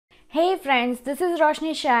Hey friends, this is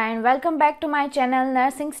Roshni Shah and welcome back to my channel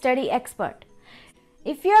Nursing Study Expert.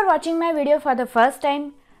 If you are watching my video for the first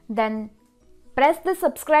time, then press the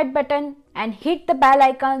subscribe button and hit the bell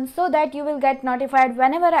icon so that you will get notified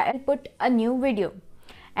whenever I put a new video.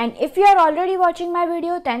 And if you are already watching my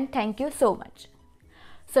video, then thank you so much.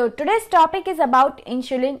 So today's topic is about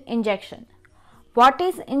insulin injection. What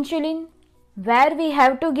is insulin? Where we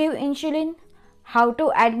have to give insulin? How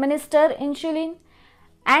to administer insulin?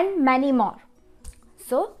 And many more.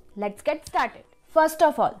 So let's get started. First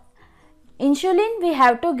of all, insulin we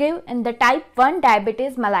have to give in the type 1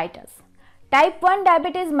 diabetes mellitus. Type 1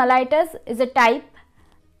 diabetes mellitus is a type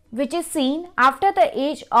which is seen after the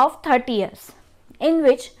age of 30 years, in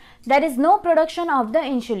which there is no production of the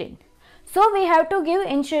insulin. So we have to give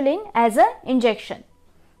insulin as an injection.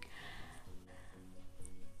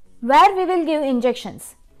 Where we will give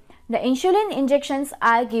injections? The insulin injections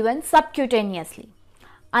are given subcutaneously.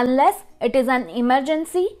 Unless it is an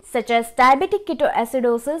emergency such as diabetic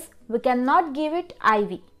ketoacidosis, we cannot give it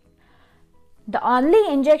IV. The only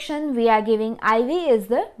injection we are giving IV is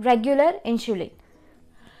the regular insulin.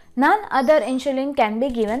 None other insulin can be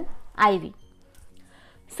given IV.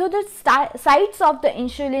 So the sites of the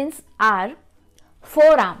insulins are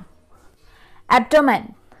forearm,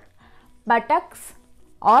 abdomen, buttocks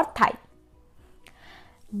or thigh.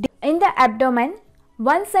 In the abdomen,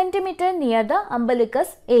 1 centimeter near the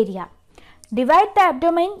umbilicus area. Divide the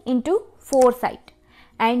abdomen into 4 sites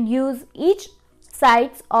and use each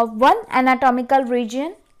sides of one anatomical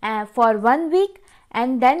region for 1 week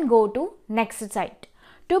and then go to next site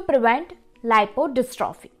to prevent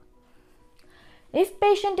lipodystrophy. If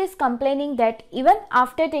patient is complaining that even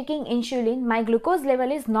after taking insulin, my glucose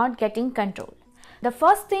level is not getting controlled, the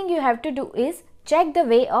first thing you have to do is check the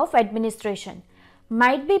way of administration.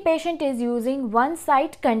 Might be patient is using one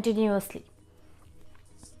site continuously.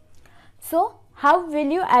 So how will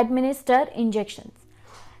you administer injections?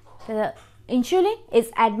 The insulin is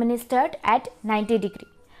administered at 90 degree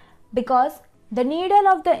because the needle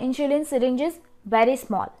of the insulin syringe is very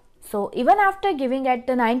small. So even after giving at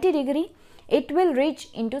the 90 degree, it will reach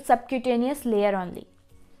into subcutaneous layer only.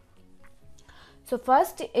 So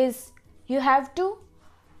first is you have to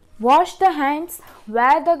wash the hands,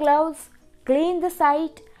 wear the gloves, clean the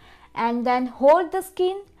site and then hold the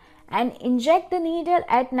skin and inject the needle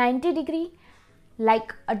at 90 degree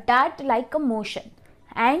like a dart like a motion,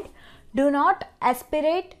 and do not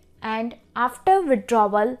aspirate, and after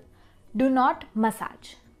withdrawal do not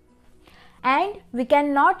massage. And we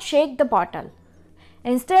cannot shake the bottle.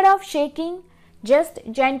 Instead of shaking, just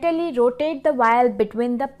gently rotate the vial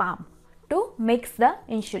between the palm to mix the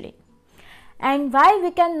insulin. And why we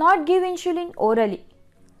cannot give insulin orally?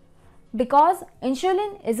 Because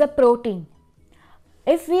insulin is a protein.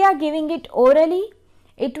 If we are giving it orally,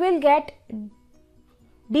 it will get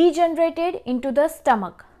degenerated into the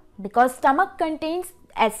stomach because stomach contains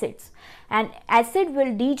acids and acid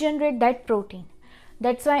will degenerate that protein.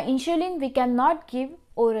 That's why insulin we cannot give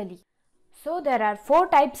orally. So there are 4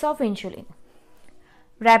 types of insulin: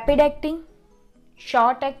 rapid acting,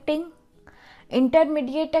 short acting,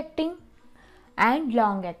 intermediate acting and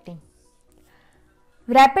long acting.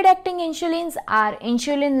 Rapid acting insulins are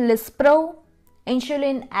insulin lispro,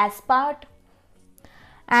 insulin aspart,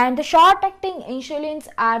 and the short acting insulins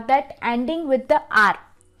are that ending with the R,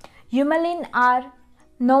 Humulin R,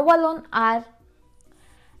 Novolon R,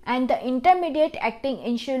 and the intermediate acting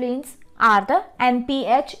insulins are the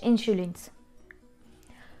NPH insulins.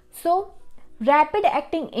 So rapid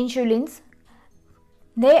acting insulins,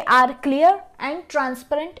 they are clear and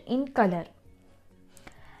transparent in color.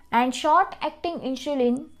 And short acting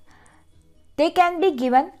insulin, they can be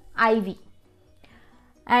given IV.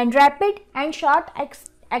 And rapid and short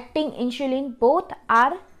acting insulin both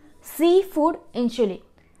are seafood insulin.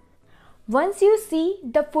 Once you see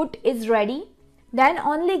the food is ready, then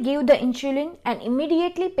only give the insulin and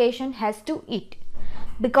immediately patient has to eat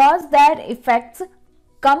because their effects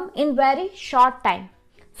come in very short time.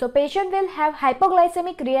 So patient will have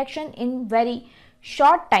hypoglycemic reaction in very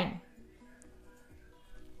short time.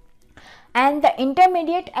 And the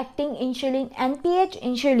intermediate acting insulin NPH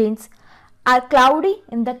insulins are cloudy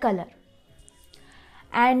in the color.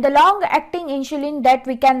 And the long acting insulin that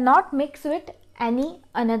we cannot mix with any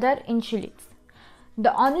another insulins.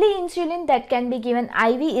 The only insulin that can be given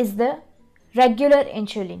IV is the regular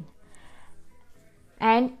insulin,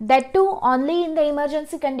 and that too only in the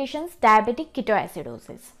emergency conditions, diabetic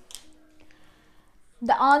ketoacidosis.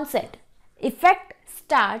 The onset effect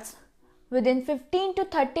starts within 15 to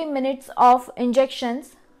 30 minutes of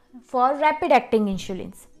injections for rapid acting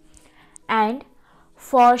insulins, and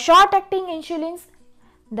for short acting insulins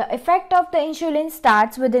the effect of the insulin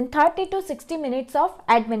starts within 30 to 60 minutes of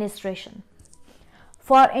administration.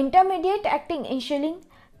 For intermediate acting insulin,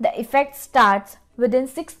 the effect starts within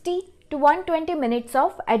 60 to 120 minutes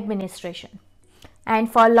of administration.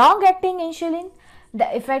 And for long acting insulin,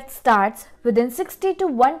 the effect starts within 60 to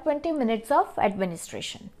 120 minutes of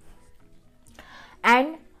administration.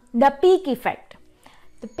 And the peak effect.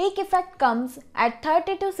 The peak effect comes at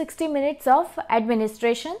 30 to 60 minutes of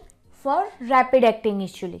administration for rapid acting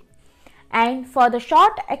insulin. And for the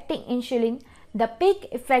short acting insulin, the peak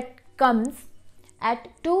effect comes at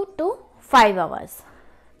 2 to 5 hours.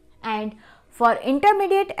 And for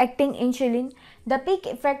intermediate acting insulin, the peak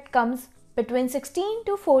effect comes between 16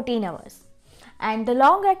 to 14 hours. And the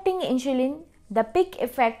long acting insulin, the peak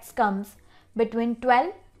effects comes between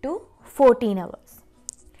 12 to 14 hours.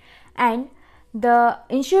 And the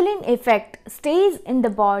insulin effect stays in the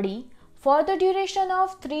body for the duration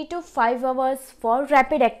of 3 to 5 hours for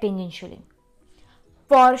rapid acting insulin.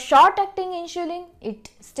 For short acting insulin, it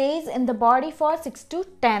stays in the body for 6 to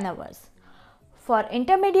 10 hours. For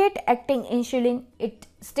intermediate acting insulin, it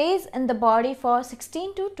stays in the body for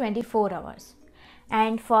 16 to 24 hours.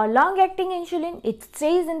 And for long acting insulin, it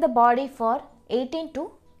stays in the body for 18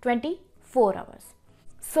 to 24 hours.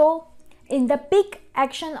 So, in the peak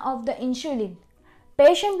action of the insulin,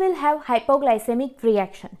 patient will have hypoglycemic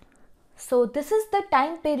reaction. So, this is the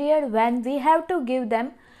time period when we have to give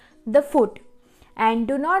them the food and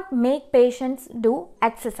do not make patients do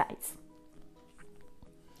exercise.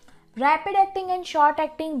 Rapid acting and short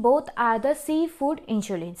acting both are the seafood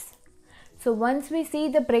insulins. So once we see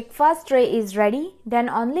the breakfast tray is ready, then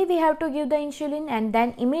only we have to give the insulin and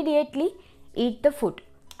then immediately eat the food.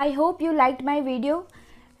 I hope you liked my video.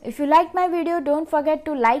 If you liked my video, don't forget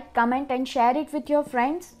to like, comment and share it with your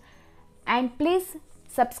friends. And please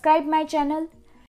subscribe my channel